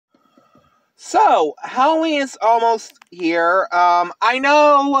So, Halloween is almost here. I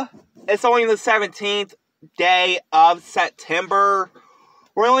know it's only the 17th day of September.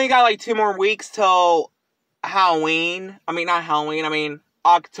 We only got like 2 more weeks till Halloween. Not Halloween,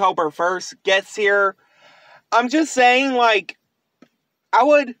 October 1st gets here. I'm just saying, like, I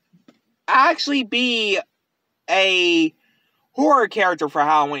would actually be a horror character for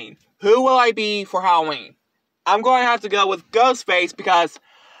Halloween. Who will I be for Halloween? I'm going to have to go with Ghostface because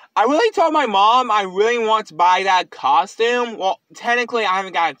I really told my mom I really want to buy that costume. Well, technically, I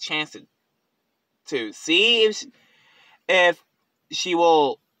haven't got a chance to see if she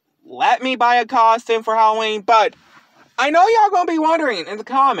will let me buy a costume for Halloween. But I know y'all going to be wondering in the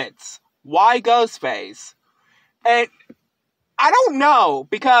comments, why Ghostface? And I don't know,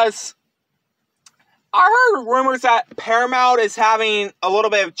 because I heard rumors that Paramount is having a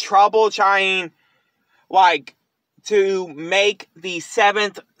little bit of trouble trying, like, to make the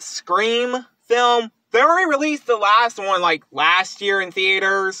 7th Scream film. They already released the last one, like, last year in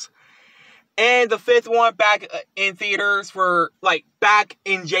theaters. And the 5th one back in theaters for, like, back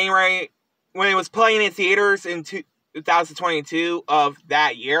in January when it was playing in theaters in 2022 of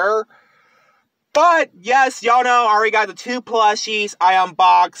that year. But, yes, y'all know I already got the 2 plushies I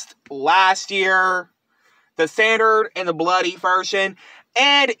unboxed last year. The standard and the bloody version.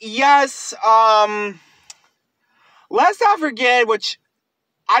 And, yes, let's not forget, which,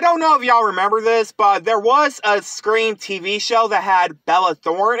 I don't know if y'all remember this, but there was a Scream TV show that had Bella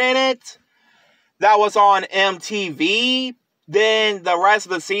Thorne in it. That was on MTV. Then the rest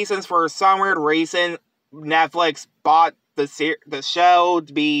of the seasons, for some weird reason, Netflix bought the show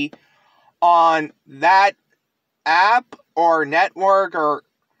to be on that app or network or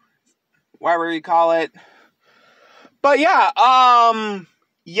whatever you call it. But yeah,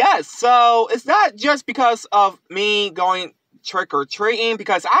 yes, so it's not just because of me going trick-or-treating,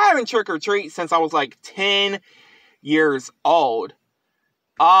 because I haven't trick-or-treated since I was like 10 years old.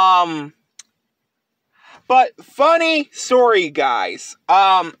 But funny story, guys.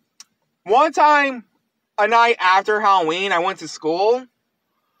 One time, a night after Halloween, I went to school.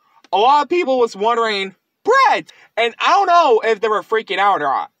 A lot of people was wondering, Brett, and I don't know if they were freaking out or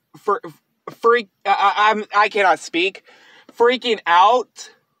not. I cannot speak. Freaking out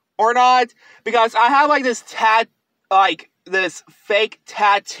or not, because I have like this this fake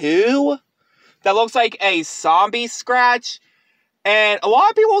tattoo that looks like a zombie scratch, and a lot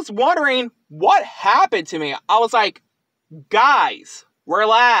of people was wondering what happened to me. I was like, guys,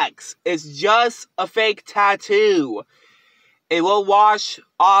 relax. It's just a fake tattoo. It will wash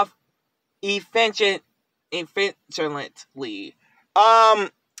off eventually.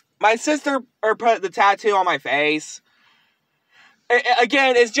 My sister put the tattoo on my face.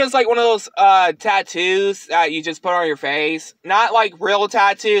 Again, it's just like one of those tattoos that you just put on your face. Not like real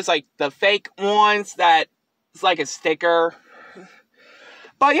tattoos, like the fake ones that it's like a sticker.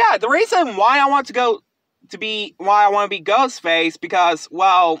 But yeah, the reason why I want to be Ghostface, because,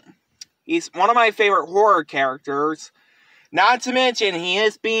 well, he's one of my favorite horror characters. Not to mention, he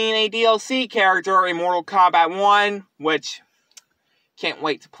is being a DLC character in Mortal Kombat 1, which can't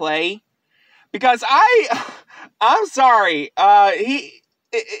wait to play. Because I'm sorry, I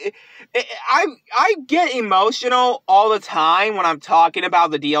get emotional all the time when I'm talking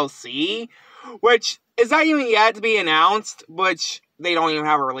about the DLC, which is not even yet to be announced, which they don't even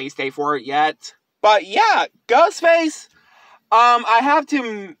have a release date for it yet. But yeah, Ghostface, I have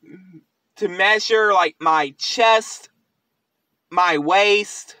to measure, like, my chest, my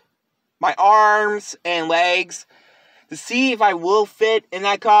waist, my arms, and legs to see if I will fit in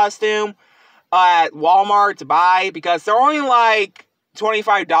that costume at Walmart to buy, because they're only like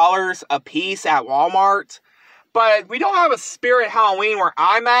 $25 a piece at Walmart. But we don't have a Spirit Halloween where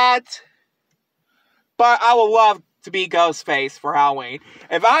I'm at. But I would love to be Ghostface for Halloween.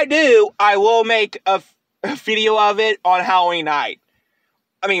 If I do, I will make a video of it on Halloween night.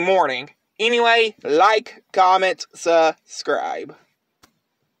 Morning. Anyway, like, comment, subscribe.